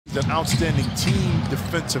An outstanding team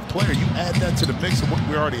defensive player. You add that to the mix of what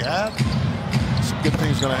we already have, some good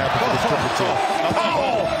things going to happen for this triple team.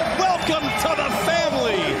 Powell, welcome to the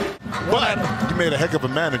family. But you made a heck of a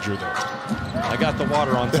manager, though. I got the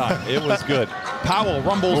water on time. It was good. Powell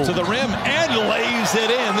rumbles to the rim and lays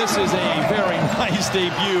it in. This is a very nice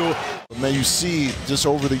debut. Now you see just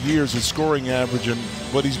over the years his scoring average and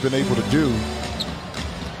what he's been able to do.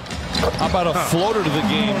 How about a floater to the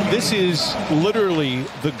game? This is literally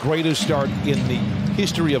the greatest start in the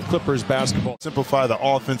history of Clippers basketball. Simplify the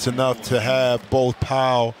offense enough to have both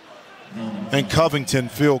Powell and Covington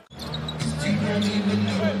feel.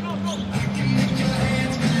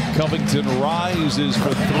 Covington rises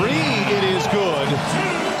for three. It is good.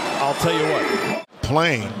 I'll tell you what.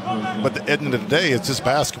 Playing, but at the end of the day, it's just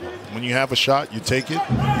basketball. When you have a shot, you take it.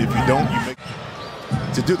 If you don't, you make.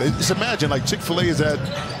 To do that, just imagine like Chick-fil-A is at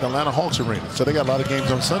the Atlanta Hawks arena, so they got a lot of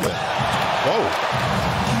games on Sunday. Whoa!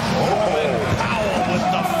 Oh, Powell with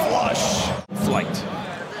the flush. Flight.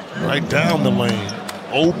 Right down the lane,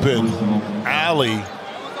 open alley.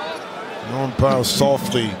 Norman Powell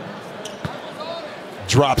softly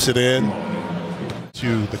drops it in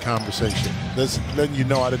to the conversation. That's letting you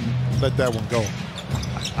know I didn't let that one go.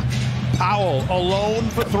 Powell alone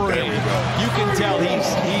for three. There we go. You can tell he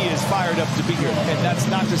is fired up to be here, and that's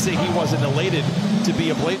not to say he wasn't elated to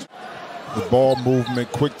be a Blazer. The ball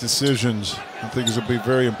movement, quick decisions, I think is going to be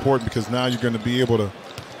very important because now you're going to be able to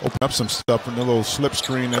open up some stuff in the little slip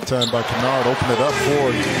screen that time by Kennard, open it up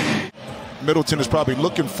for it. Middleton is probably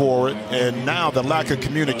looking for it, and now the lack of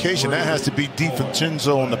communication, that has to be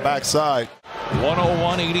DiVincenzo on the backside.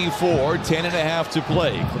 101-84, 10.5 to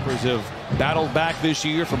play. Clippers have battled back this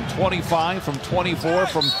year from 25, from 24,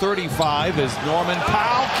 from 35 as Norman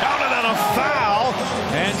Powell counted on a foul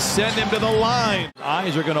and send him to the line.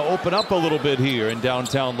 Eyes are going to open up a little bit here in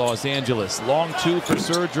downtown Los Angeles. Long two for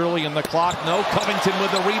Serge early in the clock. No, Covington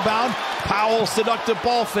with the rebound. Powell seductive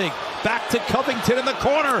ball fake. Back to Covington in the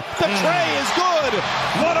corner. The tray is good.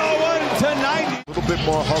 101-90. A little bit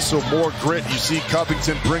more hustle, more grit. You see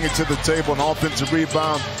Covington bring it to the table, an offensive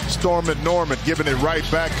rebound. Storm at Norman, giving it right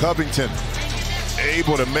back. Covington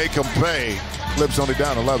able to make him pay. Clips only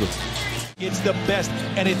down 11. It's the best,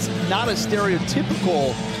 and it's not a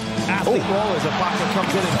stereotypical athlete role as Ibaka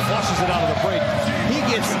comes in and flushes it out of the break. He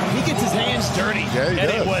gets his hands dirty, and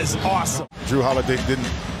it was awesome. Drew Holiday didn't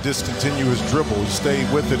discontinue his dribble. He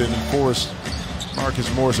stayed with it and forced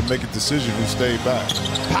Marcus Morris to make a decision who stayed back.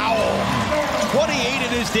 Powell, 28 in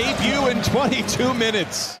his debut in 22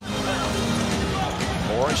 minutes.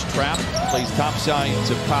 Morris trapped, plays topside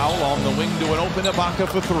to Powell on the wing to an open Ibaka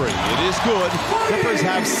for three. It is good. Clippers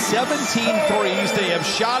have 17 threes. They have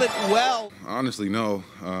shot it well. Honestly, no.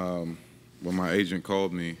 When my agent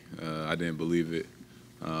called me, I didn't believe it.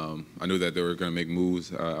 I knew that they were going to make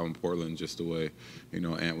moves out in Portland just the way,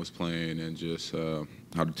 Ant was playing and just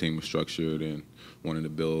how the team was structured and wanting to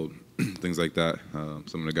build, things like that.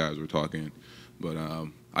 Some of the guys were talking. But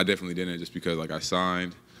I definitely didn't just because, I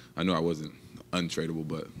signed. I knew I wasn't untradeable,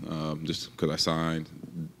 but just because I signed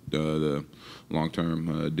the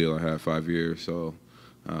long-term deal I had 5 years. So,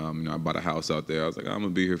 I bought a house out there. I was like, I'm going to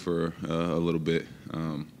be here for a little bit.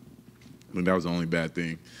 I think that was the only bad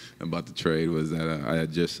thing about the trade was that I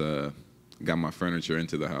had just got my furniture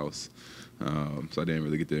into the house. So I didn't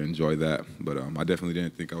really get to enjoy that. But I definitely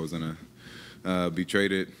didn't think I was going to be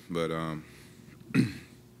traded. But it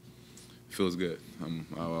feels good.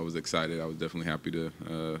 I was excited. I was definitely happy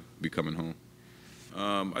to be coming home.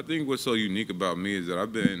 I think what's so unique about me is that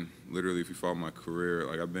I've been, literally, if you follow my career,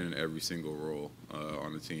 I've been in every single role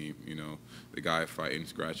on the team. The guy fighting,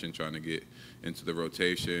 scratching, trying to get into the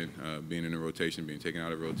rotation, being in the rotation, being taken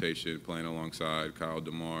out of rotation, playing alongside Kyle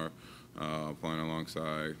DeMar, playing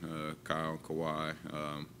alongside Kyle and Kawhi,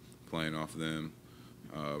 playing off them.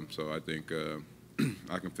 So I think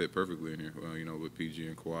I can fit perfectly in here, with PG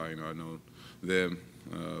and Kawhi. I know them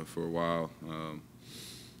for a while.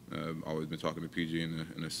 I've always been talking to PG in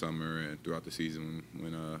the summer and throughout the season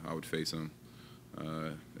when I would face him.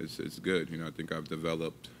 It's good. I think I've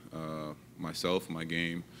developed myself, my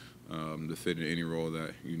game, to fit in any role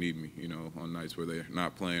that you need me. On nights where they're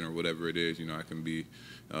not playing or whatever it is, I can be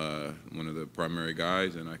one of the primary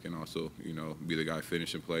guys, and I can also, be the guy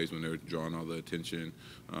finishing plays when they're drawing all the attention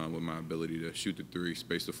with my ability to shoot the three,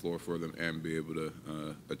 space the floor for them, and be able to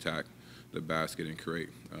attack the basket and create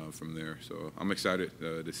from there. So I'm excited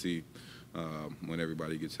to see when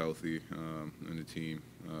everybody gets healthy in the team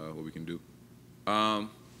what we can do. It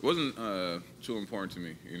wasn't too important to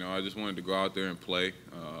me. I just wanted to go out there and play.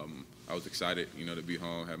 I was excited, to be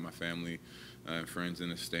home, have my family and friends in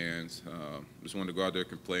the stands. Just wanted to go out there,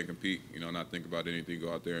 play and compete. You know, not think about anything.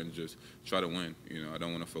 Go out there and just try to win. You know, I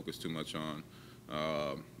don't want to focus too much on,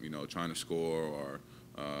 you know, trying to score or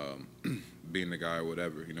being the guy or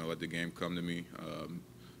whatever. You know, let the game come to me.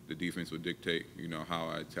 The defense would dictate, you know, how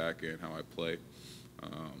I attack and how I play.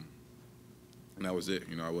 And that was it.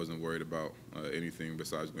 You know, I wasn't worried about anything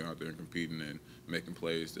besides going out there and competing and making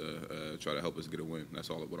plays to try to help us get a win. That's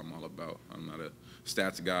what I'm all about. I'm not a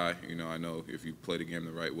stats guy. You know, I know if you play the game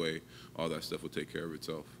the right way, all that stuff will take care of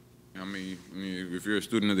itself. I mean, if you're a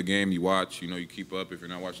student of the game, you watch, you know, you keep up. If you're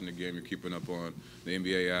not watching the game, you're keeping up on the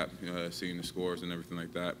NBA app, you know, seeing the scores and everything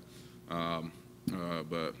like that.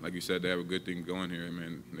 But like you said, they have a good thing going here. I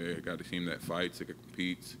mean, they got a team that fights, that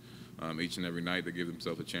competes. Each and every night they give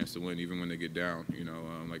themselves a chance to win, even when they get down. You know,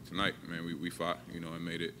 like tonight, man, we fought, you know, and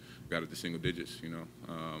made it, got it to single digits, you know.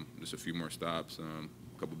 Just a few more stops,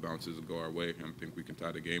 a couple bounces to go our way. I think we can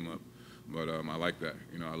tie the game up. But I like that.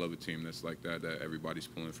 You know, I love a team that's like that, that everybody's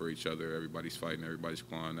pulling for each other, everybody's fighting, everybody's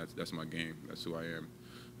clawing. That's my game. That's who I am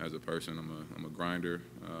as a person. I'm a grinder.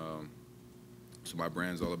 So my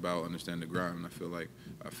brand's all about understanding the grind, and I feel like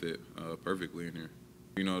I fit perfectly in here.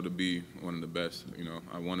 You know, to be one of the best, you know,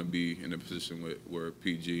 I want to be in a position where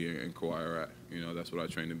PG and Kawhi are at. You know, that's what I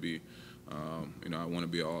train to be. You know, I want to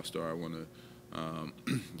be an all-star. I want to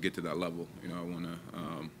get to that level. You know, I want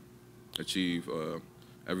to achieve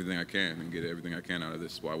everything I can and get everything I can out of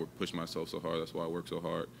this. That's why I push myself so hard. That's why I work so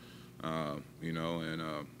hard. You know, and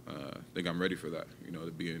I think I'm ready for that. You know,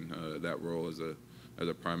 to be in that role as a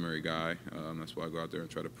primary guy. That's why I go out there and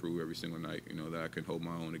try to prove every single night, you know, that I can hold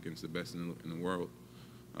my own against the best in the world.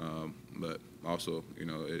 But also, you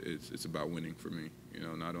know, it's about winning for me. You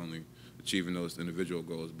know, not only achieving those individual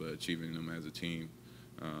goals, but achieving them as a team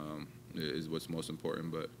is what's most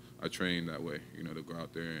important. But I train that way, you know, to go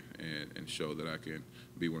out there and show that I can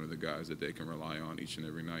be one of the guys that they can rely on each and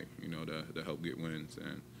every night, you know, to help get wins.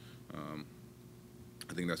 And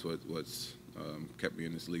I think that's what's kept me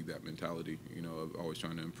in this league, that mentality, you know, of always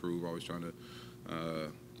trying to improve, always trying to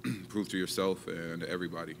prove to yourself and to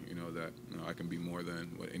everybody, you know, that I can be more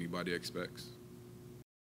than what anybody expects.